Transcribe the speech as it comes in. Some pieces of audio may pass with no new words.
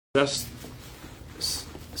Just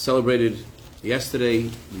celebrated yesterday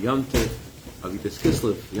the Yom Tov of Yud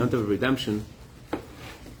Kislev, the Yom Tov of Redemption,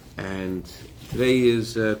 and today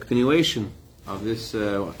is a continuation of this,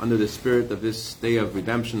 under the spirit of this day of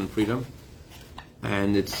redemption and freedom,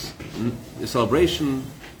 and it's the celebration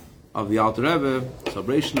of the Alter Rebbe,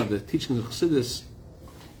 celebration of the teachings of Chassidus,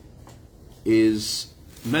 is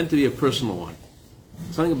meant to be a personal one.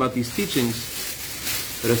 Something about these teachings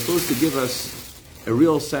that are supposed to give us a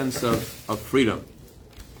real sense of freedom.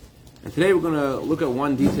 And today we're going to look at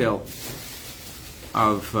one detail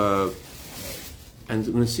of, and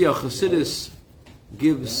we're going to see how Chassidus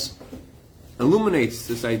illuminates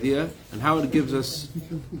this idea and how it gives us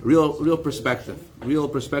real perspective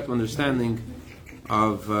understanding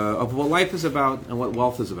of what life is about and what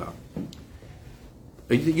wealth is about.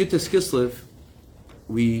 Yud Kislev,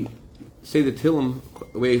 we say the Tehillim,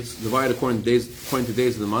 the way it's divided according to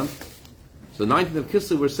days of the month. So 19th of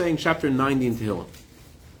Kislev, we're saying chapter 90 in Tehillim.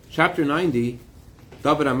 Chapter 90,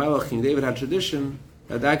 David HaMelech, King David had tradition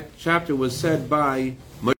that chapter was said by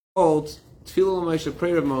Moshe, called Tefillah Moshe,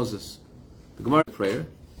 prayer of Moses. The Gemara prayer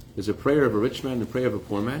is a prayer of a rich man and a prayer of a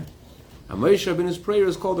poor man. And Moshe Rabbeinu's prayer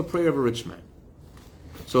is called the prayer of a rich man.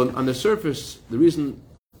 So on the surface, the reason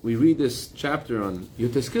we read this chapter on Yud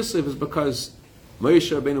Kislev is because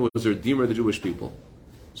Moshe Rabbeinu was the redeemer of the Jewish people.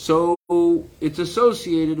 So it's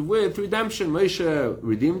associated with redemption. Moshe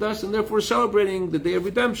redeemed us, and therefore we're celebrating the day of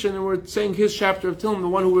redemption, and we're saying his chapter of Tehillim, the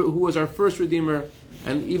one who was our first redeemer,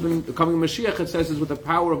 and even the coming Mashiach, it says, is with the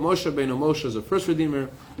power of Moshe Rabbeinu. Moshe is the first redeemer,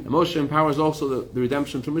 and Moshe empowers also the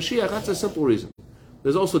redemption through Mashiach. That's a simple reason.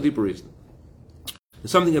 There's also a deeper reason.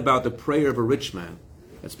 There's something about the prayer of a rich man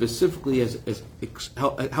that specifically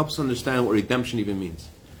helps us understand what redemption even means.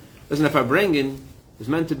 Listen, if Farbrengen is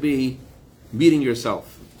meant to be meeting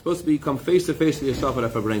yourself. It's supposed to come face to face with yourself at a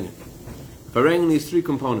Farbrengen. Farbrengen needs three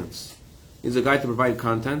components. Needs a guy to provide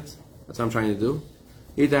content. That's what I'm trying to do.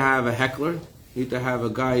 You need to have a heckler. You need to have a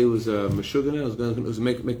guy who's a meshugana, who's going to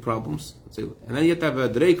make problems. And then you have to have a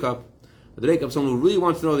dreikap. A dreikap, someone who really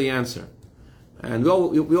wants to know the answer. And we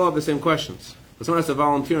all have the same questions. But someone has to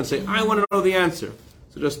volunteer and say, I want to know the answer.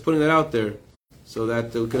 So just putting that out there so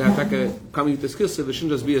that we could have coming to this kislev, it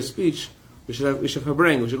shouldn't just be a speech. We should have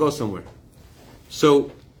Farbrengen. We should go somewhere.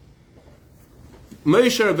 So,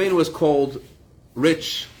 Moshe Rabbeinu was called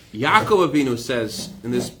rich. Yaakov Avinu says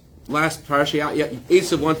in this last parasha,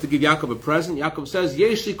 Esav wants to give Yaakov a present. Yaakov says,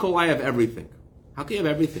 Yeshli kol, I have everything. How can you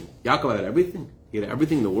have everything? Yaakov had everything. He had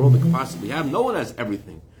everything in the world that could possibly have. No one has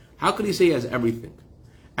everything. How could he say he has everything?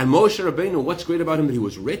 And Moshe Rabbeinu, what's great about him that he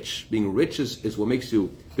was rich? Being rich is what makes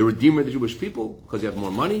you the redeemer of the Jewish people, because you have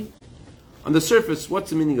more money. On the surface, what's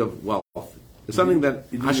the meaning of wealth? There's something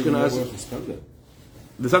that Ashkenazim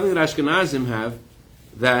have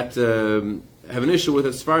that have an issue with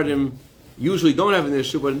it. Sephardim usually don't have an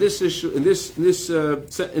issue, but in this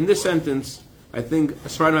sentence, I think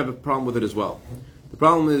Sephardim have a problem with it as well. The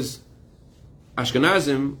problem is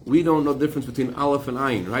Ashkenazim, we don't know the difference between Aleph and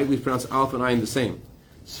Ayin, right? We pronounce Aleph and Ayin the same.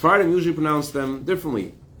 Sephardim usually pronounce them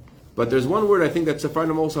differently, but there's one word I think that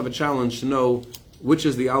Sephardim also have a challenge to know which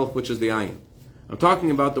is the Aleph, which is the Ayin. I'm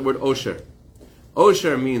talking about the word Osher.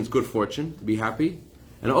 Osher means good fortune, to be happy.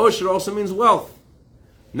 And Osher also means wealth.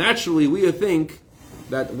 Naturally, we think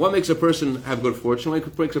that what makes a person have good fortune,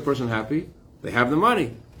 what makes a person happy? They have the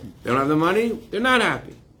money. They don't have the money, they're not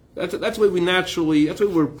happy. That's why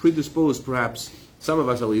we're predisposed, perhaps, some of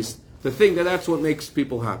us at least, to think that that's what makes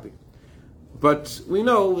people happy. But we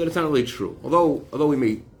know that it's not really true. Although we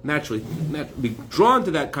may naturally be drawn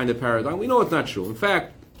to that kind of paradigm, we know it's not true. In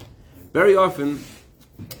fact, very often,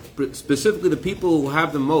 specifically the people who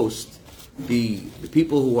have the most, the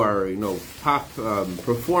people who are pop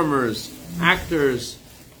performers, actors,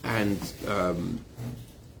 and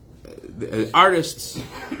artists,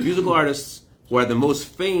 musical artists who are the most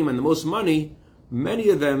fame and the most money, many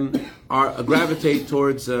of them gravitate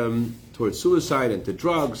towards suicide and to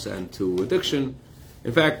drugs and to addiction.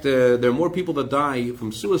 In fact, there are more people that die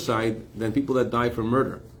from suicide than people that die from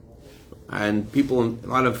murder. And every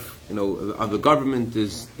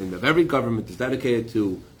government is dedicated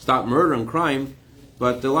to stop murder and crime,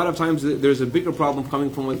 but a lot of times there's a bigger problem coming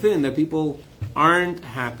from within, that people aren't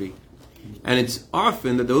happy. And it's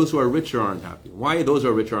often that those who are richer aren't happy. Why those who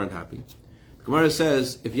are richer aren't happy? The Gemara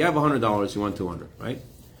says, if you have $100, you want 200, right?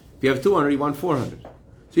 If you have 200, you want 400.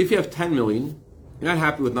 So if you have 10 million, you're not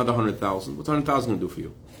happy with another 100,000. What's 100,000 going to do for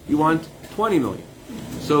you? You want 20 million.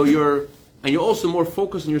 So you're also more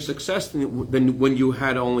focused on your success than when you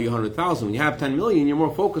had only 100,000. When you have 10 million, you're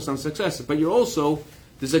more focused on success. But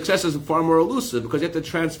the success is far more elusive because you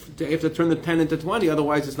have to turn the 10 into 20,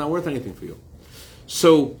 otherwise it's not worth anything for you.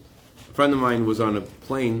 So, a friend of mine was on a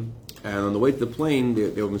plane, and on the way to the plane,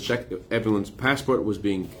 they were checked. Everyone's passport was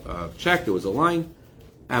being checked. There was a line,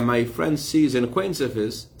 and my friend sees an acquaintance of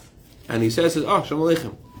his, and he says, "Oh, Shalom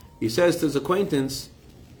Aleichem." He says to his acquaintance,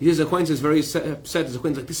 his acquaintance is very upset. His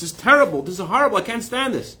acquaintance is like, "This is terrible. This is horrible. I can't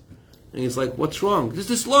stand this." And he's like, "What's wrong?" There's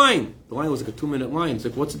this line. The line was like a 2-minute line. He's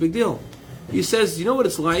like, "What's the big deal?" He says, "You know what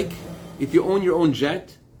it's like if you own your own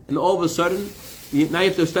jet, and all of a sudden, now you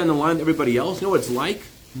have to stand in line with everybody else. You know what it's like?"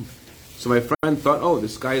 So my friend thought, "Oh,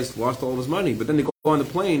 this guy has lost all of his money." But then they go on the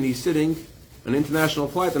plane. He's sitting on an international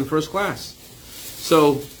flight in first class.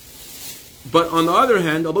 So, but on the other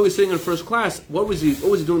hand, although he's sitting in first class, what was he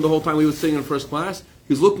doing the whole time he was sitting in first class?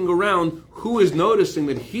 He's looking around. Who is noticing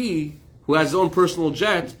that he, who has his own personal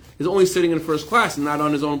jet, is only sitting in first class and not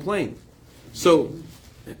on his own plane? So,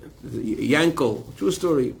 Yankel, true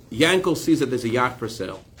story, Yankel sees that there's a yacht for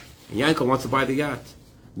sale. And Yankel wants to buy the yacht.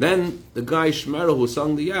 Then the guy Shmerel who's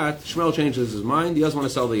selling the yacht, Shmerel changes his mind, he doesn't want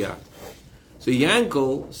to sell the yacht. So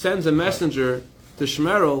Yankel sends a messenger to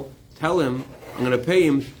Shmerel, tell him, I'm going to pay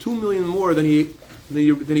him $2 million more than he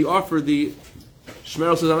offered the...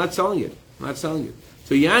 Shmerel says, I'm not selling it.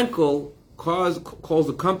 So Yankel calls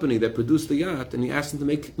the company that produced the yacht, and he asks them to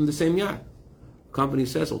make him the same yacht. The company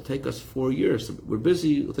says, it'll take us 4 years. We're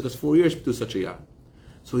busy, it'll take us 4 years to do such a yacht.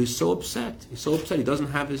 So he's so upset. He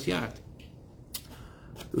doesn't have his yacht.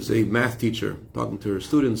 There was a math teacher talking to her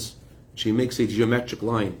students. She makes a geometric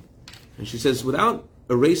line. And she says, without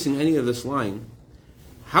erasing any of this line,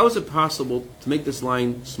 how is it possible to make this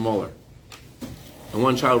line smaller? And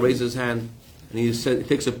one child raises his hand, and he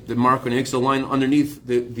takes the marker and he makes a line underneath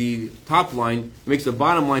the top line, makes the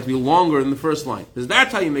bottom line to be longer than the first line. Because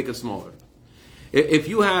that's how you make it smaller. If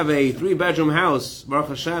you have a 3-bedroom house, Baruch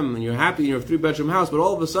Hashem, and you're happy in your 3-bedroom house, but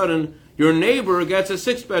all of a sudden your neighbor gets a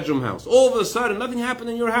 6-bedroom house. All of a sudden, nothing happened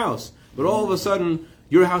in your house, but all of a sudden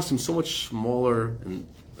your house seems so much smaller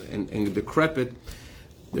and decrepit.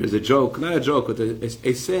 There's a joke, not a joke, but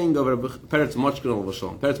a saying of Peretz Moshkin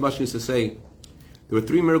al-Vashon. Peretz Moshkin used to say, there were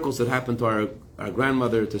 3 miracles that happened to our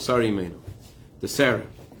grandmother, to Sarah Imenu, to Sarah.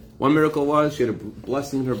 One miracle was she had a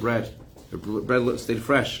blessing in her bread. Her bread stayed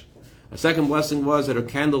fresh. A second blessing was that her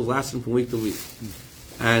candles lasted from week to week.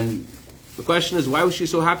 And the question is, why was she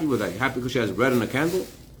so happy with that? Happy because she has bread and a candle?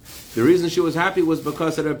 The reason she was happy was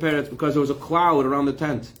because of her parents, because there was a cloud around the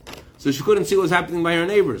tent. So she couldn't see what was happening by her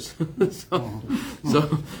neighbors.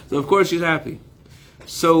 so of course she's happy.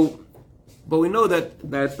 But we know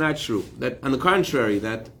that that's not true. That on the contrary,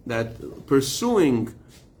 that pursuing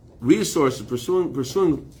resources,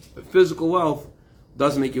 pursuing physical wealth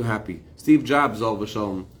doesn't make you happy. Steve Jobs, all of a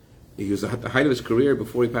sudden, he was at the height of his career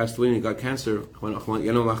before he passed away and he got cancer.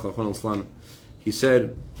 He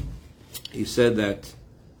said that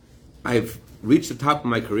I've reached the top of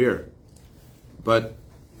my career, but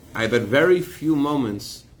I've had very few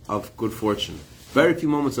moments of good fortune, very few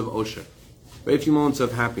moments of osher, very few moments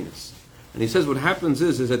of happiness. And he says what happens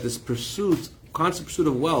is that this constant pursuit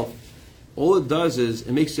of wealth, all it does is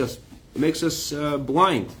it makes us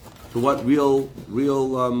blind to what real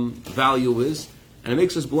value is. And it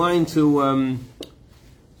makes us blind to,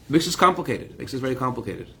 makes us complicated. It makes us very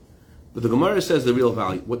complicated. But the Gemara says the real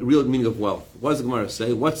value, what the real meaning of wealth. What does the Gemara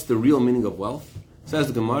say? What's the real meaning of wealth? Says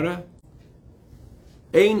the Gemara,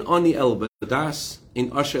 Ein ani el badas,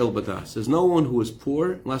 ein asher el badas. There's no one who is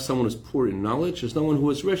poor unless someone is poor in knowledge. There's no one who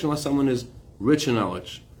is rich unless someone is rich in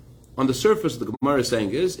knowledge. On the surface, the Gemara is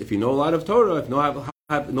saying is, if you know a lot of Torah, if you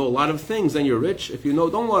know a lot of things, then you're rich. If you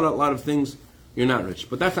don't know a lot of things, you're not rich.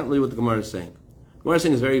 But that's not really what the Gemara is saying. What I'm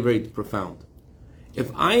saying is very, very profound.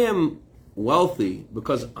 If I am wealthy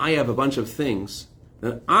because I have a bunch of things,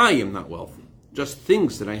 then I am not wealthy. Just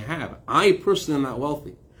things that I have. I personally am not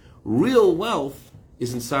wealthy. Real wealth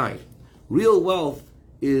is inside. Real wealth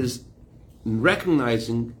is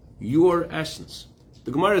recognizing your essence.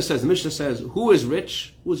 The Gemara says, the Mishnah says, who is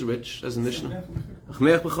rich? Who is rich? Says the Mishnah. What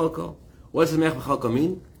does Mech B'chalko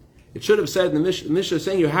mean? It should have said, the Mishnah is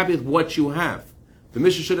saying you're happy with what you have. The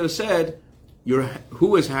Mishnah should have said,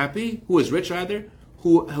 who is happy, who is rich rather,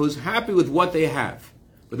 who is happy with what they have.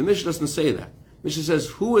 But the Mishnah doesn't say that. The Mishnah says,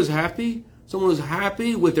 who is happy? Someone who is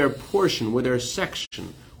happy with their portion, with their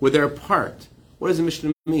section, with their part. What does the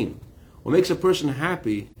Mishnah mean? What makes a person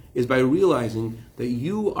happy is by realizing that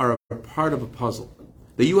you are a part of a puzzle,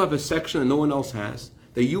 that you have a section that no one else has,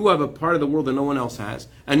 that you have a part of the world that no one else has,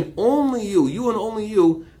 and only you and only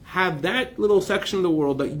you have that little section of the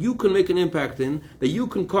world that you can make an impact in, that you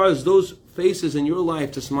can cause those faces in your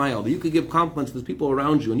life to smile, that you can give compliments to the people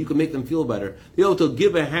around you and you can make them feel better, be able to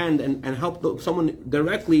give a hand and help someone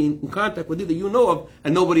directly in contact with you that you know of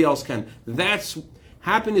and nobody else can. That's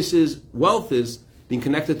happiness is, wealth is being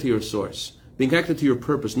connected to your source, being connected to your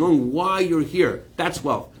purpose, knowing why you're here. That's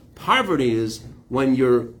wealth. Poverty is when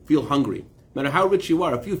you feel hungry. No matter how rich you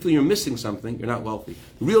are, if you feel you're missing something, you're not wealthy.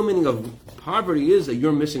 The real meaning of poverty is that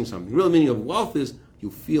you're missing something. The real meaning of wealth is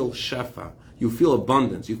you feel shefa, you feel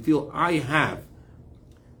abundance, you feel I have.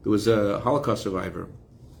 There was a Holocaust survivor.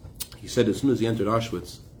 He said as soon as he entered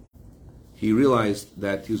Auschwitz, he realized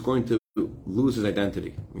that he was going to lose his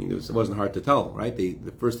identity. I mean, it wasn't hard to tell, right? The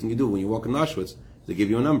first thing you do when you walk in Auschwitz is they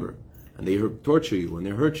give you a number, and they torture you, and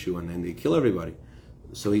they hurt you, and then they kill everybody.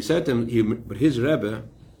 So he said to him, but his Rebbe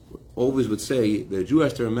always would say that a Jew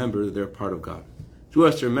has to remember that they're part of God. A Jew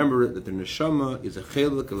has to remember that the neshama is a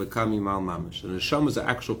chelik elokami mal mamish. The neshama is the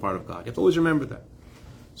actual part of God. You have to always remember that.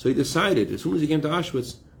 So he decided, as soon as he came to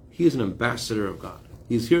Auschwitz, he is an ambassador of God.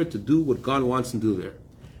 He's here to do what God wants him to do there.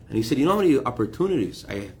 And he said, you know how many opportunities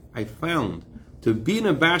I found to be an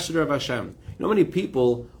ambassador of Hashem? You know how many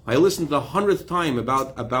people I listened to the 100th time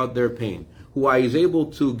about their pain, who I was able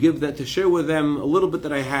to give them, to share with them a little bit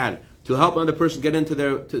that I had, to help another person get into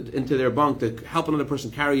their bunk, to help another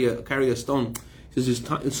person carry a stone. He says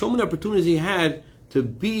there's so many opportunities he had to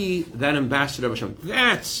be that ambassador of Hashem.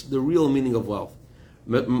 That's the real meaning of wealth.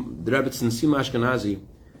 The Rebbetzin Sima Ashkenazi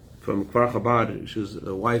from Kfar Chabad, she was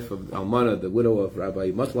the wife of Almana, the widow of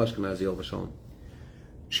Rabbi Matzal Ashkenazi Olav Shalom.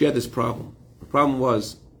 She had this problem. The problem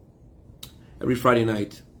was, every Friday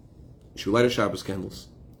night, she would light her Shabbos candles.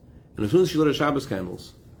 And as soon as she lit her Shabbos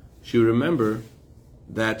candles, she would remember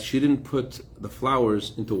that she didn't put the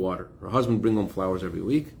flowers into water. Her husband would bring home flowers every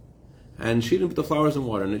week, and she didn't put the flowers in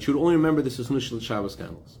water. And she would only remember this as soon as she lit Shabbos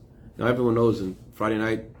candles. Now everyone knows in Friday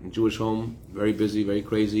night, in Jewish home, very busy, very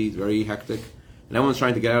crazy, very hectic. And everyone's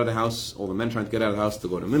trying to get out of the house, all the men trying to get out of the house to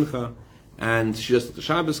go to Mincha. And she just lit the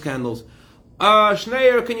Shabbos candles.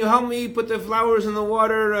 Schneier, can you help me put the flowers in the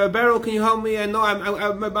water? Beryl, can you help me? And no, I'm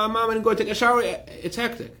going to go take a shower. It's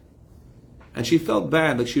hectic. And she felt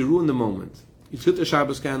bad, like she ruined the moment. She lit the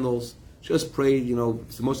Shabbos candles, just prayed,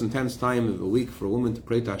 it's the most intense time of the week for a woman to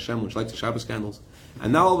pray to Hashem when she lights the Shabbos candles.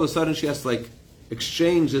 And now all of a sudden she has to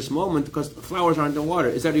exchange this moment because the flowers aren't in water.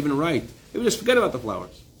 Is that even right? Maybe just forget about the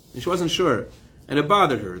flowers. And she wasn't sure. And it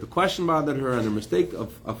bothered her. The question bothered her, and the mistake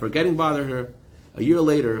of forgetting bothered her. A year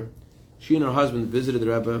later, she and her husband visited the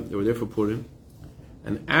Rebbe. They were there for Purim.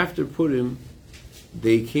 And after Purim,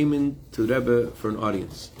 they came in to the Rebbe for an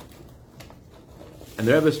audience. And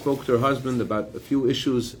the Rebbe spoke to her husband about a few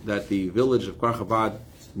issues that the village of Kfar Chabad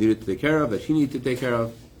needed to take care of, that she needed to take care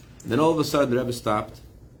of. And then all of a sudden, the Rebbe stopped.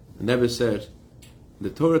 And the Rebbe said, the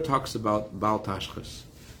Torah talks about Baal Tashchis.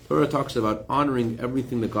 The Torah talks about honoring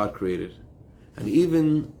everything that God created. And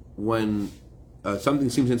even when something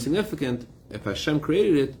seems insignificant, if Hashem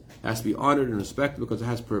created it, it has to be honored and respected because it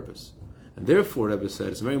has purpose. And therefore, Rebbe said,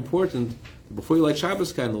 it's very important that before you light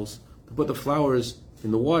Shabbos candles, to put the flowers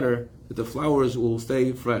in the water, that the flowers will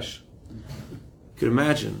stay fresh. You could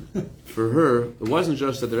imagine, for her, it wasn't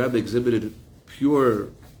just that the Rebbe exhibited pure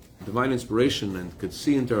divine inspiration and could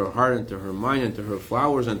see into her heart, into her mind, into her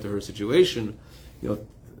flowers, into her situation,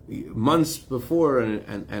 months before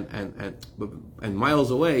and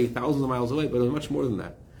miles away, thousands of miles away, but it was much more than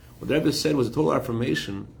that. What the Rebbe said was a total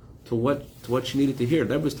affirmation to what she needed to hear.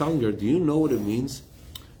 The Rebbe was telling her, do you know what it means? Do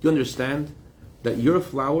you understand that your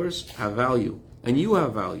flowers have value, and you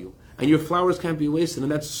have value, and your flowers can't be wasted,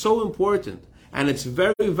 and that's so important, and it's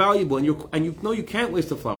very valuable, and you know you can't waste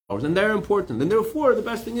the flowers, and they're important, and therefore the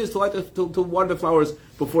best thing is to water the flowers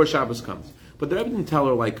before Shabbos comes. But the Rebbe didn't tell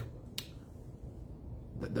her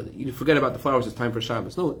you forget about the flowers, it's time for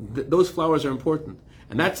Shabbos. No, those flowers are important.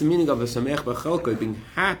 And that's the meaning of the Sameach B'Chelko, being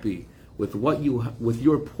happy with with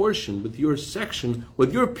your portion, with your section,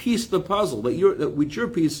 with your piece of the puzzle, which your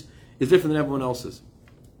piece is different than everyone else's.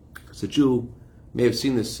 So a Jew may have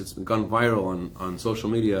seen this, it's been gone viral on social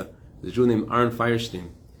media. There's a Jew named Aaron Feierstein.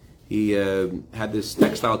 He had this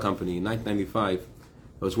textile company in 1995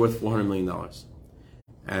 that was worth $400 million.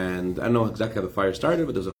 And I don't know exactly how the fire started,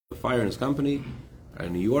 but there was a fire in his company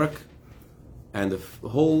in New York, and the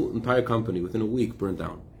whole entire company within a week burned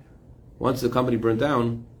down. Once the company burned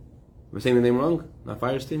down, am I saying the name wrong? Not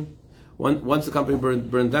Feierstein? Once the company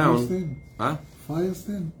burned down, Feierstein? Huh?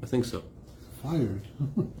 Feierstein? I think so. Fired.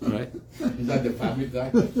 All right. Is that the fabric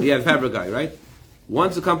guy? Yeah, the fabric guy, right?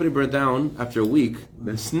 Once the company burned down, after a week,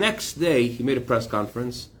 the next day he made a press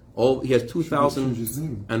conference. He has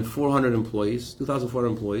 2,400 employees. 2,400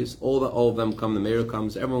 employees. All of them come. The mayor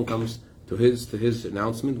comes. Everyone comes to his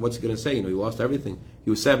announcement. What's he going to say? He lost everything. He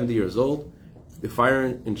was 70 years old. The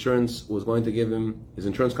fire insurance was going to give him, his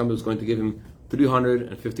insurance company was going to give him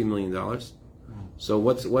 $350 million. So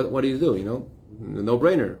what do you do? No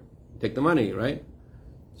brainer. Take the money, right?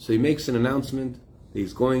 So he makes an announcement that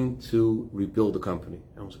he's going to rebuild the company.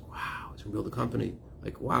 And I was like, wow, he's going to rebuild the company.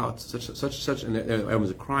 Like, wow, it's such, and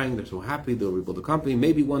everyone's crying, they're so happy, they'll rebuild the company.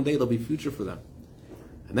 Maybe one day there'll be future for them.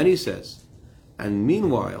 And then he says, and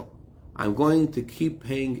meanwhile, I'm going to keep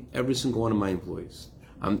paying every single one of my employees.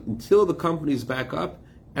 Until the company's back up,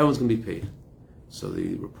 everyone's going to be paid. So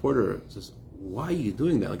the reporter says, why are you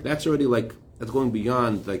doing that? Like, that's already like, that's going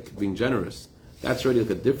beyond like being generous. That's already like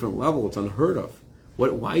a different level. It's unheard of. Why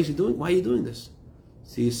are you doing this?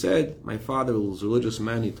 So he said, my father was a religious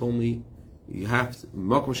man. He told me, you have to, in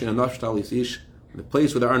the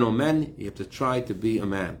place where there are no men, you have to try to be a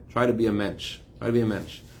man. Try to be a mensch. Try to be a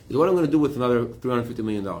mensch. He said, what am I going to do with another $350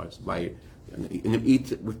 million? I'm going to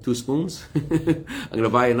eat with 2 spoons? I'm going to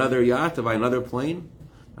buy another yacht, to buy another plane?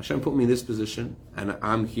 Hashem put me in this position, and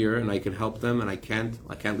I'm here, and I can help them, and I can't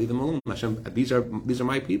leave them alone. Hashem, these are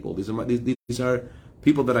my people. These are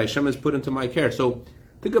people that Hashem has put into my care. So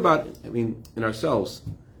think about, in ourselves,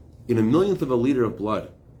 in a millionth of a liter of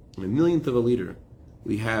blood, in a millionth of a liter,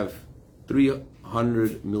 we have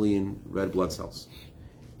 300 million red blood cells.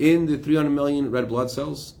 In the 300 million red blood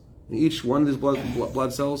cells, in each one of these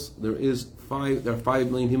blood cells, there are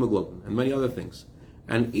 5 million hemoglobin and many other things.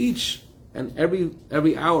 And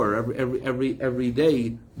every hour, every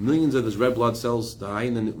day, millions of these red blood cells die,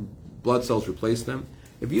 and then blood cells replace them.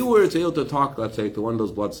 If you were able to talk, let's say, to one of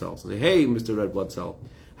those blood cells, and say, hey, Mr. Red Blood Cell,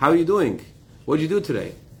 how are you doing? What did you do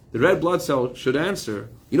today? The red blood cell should answer,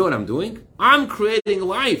 you know what I'm doing? I'm creating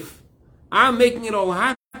life. I'm making it all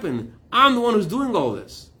happen. I'm the one who's doing all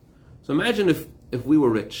this. So imagine if we were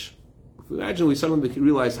rich. Imagine we suddenly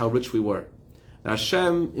realized how rich we were. Now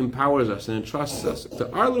Hashem empowers us and entrusts us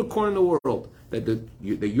to our little corner in the world, that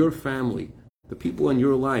your family, the people in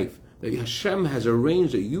your life, that Hashem has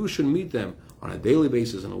arranged that you should meet them on a daily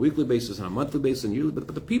basis, on a weekly basis, on a monthly basis, and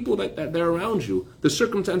but the people that are around you, the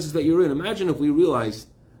circumstances that you're in. Imagine if we realized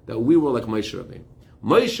that we were like Moshe Rabbeinu.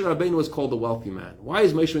 Moshe Rabbeinu was called the wealthy man. Why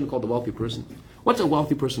is Moshe Rabbeinu called the wealthy person? What's a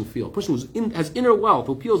wealthy person feel? A person who has inner wealth,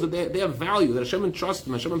 who feels that they have value, that Hashem entrusts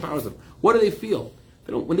them, Hashem empowers them. What do they feel?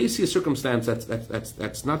 When they see a circumstance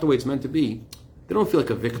that's not the way it's meant to be, they don't feel like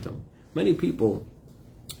a victim. Many people,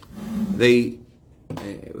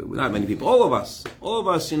 not many people, all of us,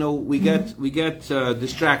 we get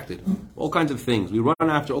distracted. All kinds of things. We run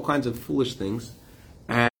after all kinds of foolish things,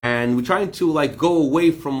 and we're trying to go away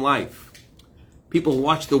from life. People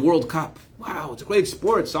watch the World Cup. Wow, it's a great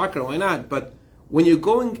sport, soccer. Why not? But when you're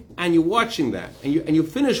going and you're watching that, and you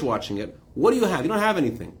finish watching it, what do you have? You don't have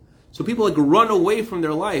anything. So people run away from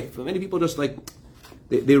their life. Many people just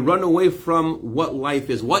they run away from what life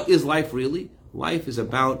is. What is life really? Life is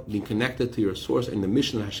about being connected to your source and the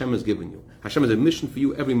mission that Hashem has given you. Hashem has a mission for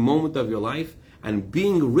you every moment of your life. And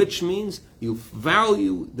being rich means you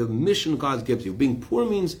value the mission God gives you. Being poor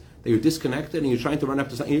means that you're disconnected and you're trying to run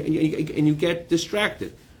after something and you get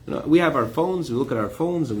distracted. We have our phones, we look at our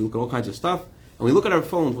phones and we look at all kinds of stuff. And we look at our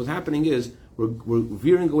phones, what's happening is we're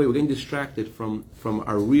veering away, we're getting distracted from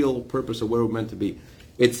our real purpose of where we're meant to be.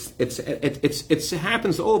 It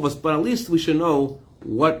happens to all of us, but at least we should know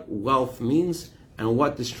what wealth means and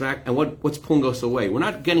what's pulling us away. We're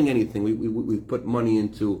not getting anything. We put money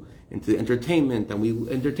into entertainment and we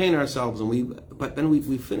entertain ourselves, but then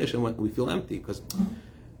we finish and we feel empty because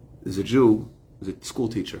there's a Jew, who's a school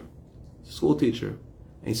teacher, and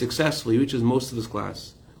he successfully reaches most of his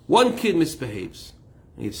class. One kid misbehaves,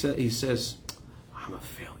 and he says, I'm a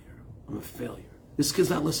failure. This kid's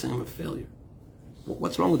not listening, I'm a failure.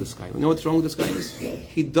 What's wrong with this guy? You know what's wrong with this guy is?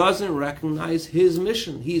 He doesn't recognize his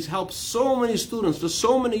mission. He's helped so many students for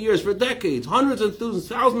so many years, for decades, hundreds of students,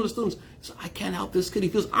 thousands of students. He says, I can't help this kid. He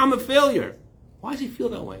feels, I'm a failure. Why does he feel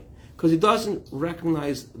that way? Because he doesn't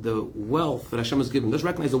recognize the wealth that Hashem has given him. He doesn't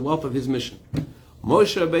recognize the wealth of his mission.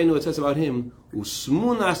 Moshe Rabbeinu, it says about him,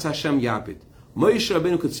 Usmunas Hashem Yabid. Moshe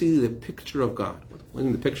Rabbeinu could see the picture of God. What do you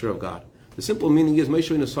mean the picture of God? The simple meaning is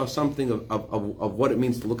Moshe Rabbeinu saw something of what it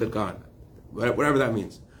means to look at God. Whatever that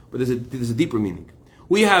means. But there's a deeper meaning.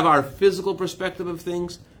 We have our physical perspective of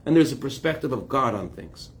things, and there's a perspective of God on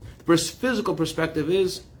things. The physical perspective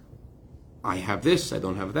is, I have this, I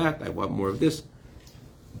don't have that, I want more of this.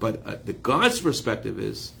 But the God's perspective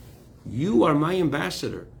is, you are my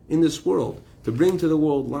ambassador in this world to bring to the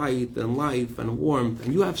world light and life and warmth,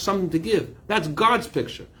 and you have something to give. That's God's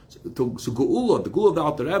picture. So Geula, the Geula of the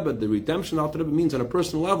Alter Rebbe, the redemption of the Alter Rebbe means on a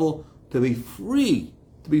personal level to be free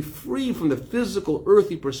from the physical,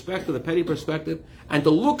 earthy perspective, the petty perspective, and to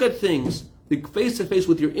look at things face to face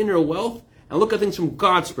with your inner wealth and look at things from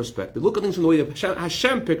God's perspective. Look at things from the way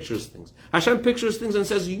Hashem pictures things. Hashem pictures things and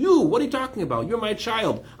says, you, what are you talking about? You're my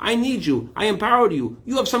child. I need you. I empowered you.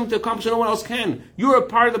 You have something to accomplish that no one else can. You're a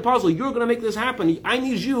part of the puzzle. You're going to make this happen. I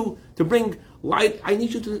need you to bring light. I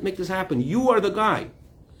need you to make this happen. You are the guy. There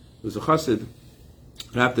was a chassid,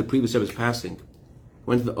 after the previous Rebbe's passing,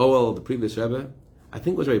 went to the Ohel of the previous Rebbe. I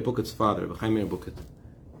think it was Rabbi Buket's father, Rabbi Chaim Meir Buket.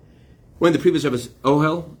 Went to the previous Rebbe's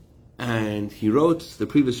Ohel, and he wrote to the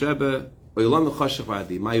previous Rebbe,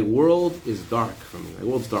 my world is dark for me. My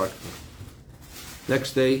world's dark for me.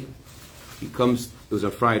 Next day, he comes, it was a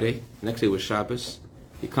Friday, next day was Shabbos,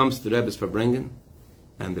 he comes to the Rebbe's Farbrengen,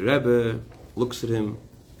 and the Rebbe looks at him,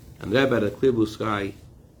 and the Rebbe had a clear blue sky.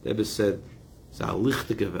 The Rebbe said, it's a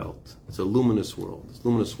lichtige Welt. It's a luminous world. It's a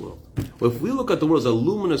luminous world. Well, if we look at the world as a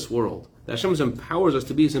luminous world, that Hashem empowers us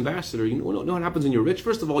to be His ambassador, you know what happens when you're rich?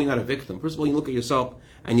 First of all, you're not a victim. First of all, you look at yourself,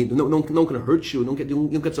 and no one can hurt you. You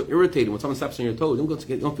don't get so irritated when someone steps on your toes.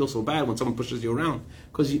 You don't feel so bad when someone pushes you around,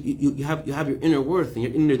 because you have your inner worth and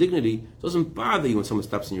your inner dignity. It doesn't bother you when someone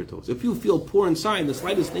steps on your toes. If you feel poor inside, the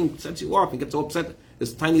slightest thing sets you off and get so upset,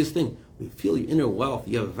 this tiniest thing, you feel your inner wealth,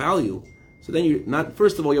 you have value. So then you're not,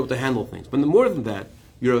 first of all, you're able to handle things. But more than that,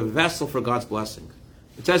 you're a vessel for God's blessing.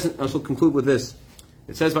 It says, and I shall conclude with this.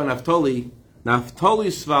 It says by Naphtali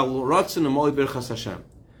sval rotzen umoli birchas Hashem.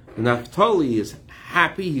 Naphtali is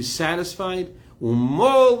happy, he's satisfied.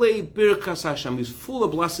 Umoli birchas Hashem. He's full of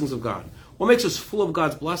blessings of God. What makes us full of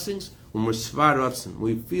God's blessings? When we're svar rotzen.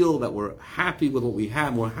 We feel that we're happy with what we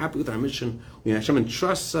have, we're happy with our mission. Hashem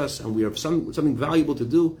entrusts us, and we have something valuable to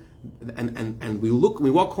do. And we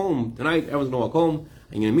walk home tonight. Everyone's going to walk home,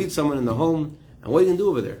 and you're going to meet someone in the home. And what are you going to do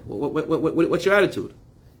over there? What's your attitude?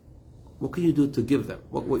 What can you do to give them?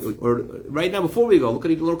 Or right now, before we go,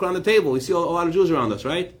 look around the table. We see a lot of Jews around us,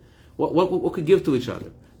 right? What could give to each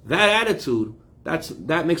other? That attitude,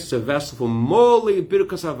 that makes us a vessel for moli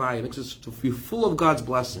birkas havaya. Makes us to be full of God's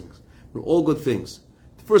blessings, for all good things.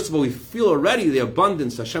 First of all, we feel already the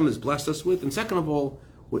abundance Hashem has blessed us with, and second of all,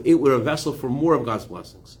 we're a vessel for more of God's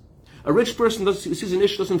blessings. A rich person sees an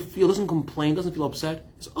issue, doesn't complain, doesn't feel upset.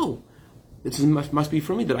 He says, oh, this must be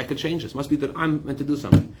for me, that I could change this. Must be that I'm meant to do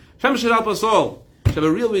something. Hashem should help us all to have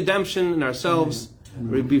a real redemption in ourselves.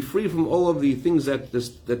 We be free from all of the things that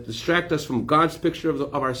distract us from God's picture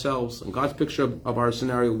of ourselves and God's picture of our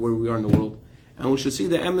scenario where we are in the world. And we should see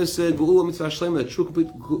the emes Geula Mitzvah Shlema, the true complete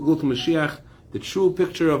Geula to Mashiach, the true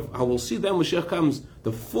picture of how we'll see then Mashiach comes,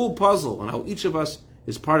 the full puzzle, and how each of us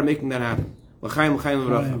is part of making that happen. L'chaim, l'chaim,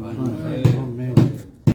 l'bracha.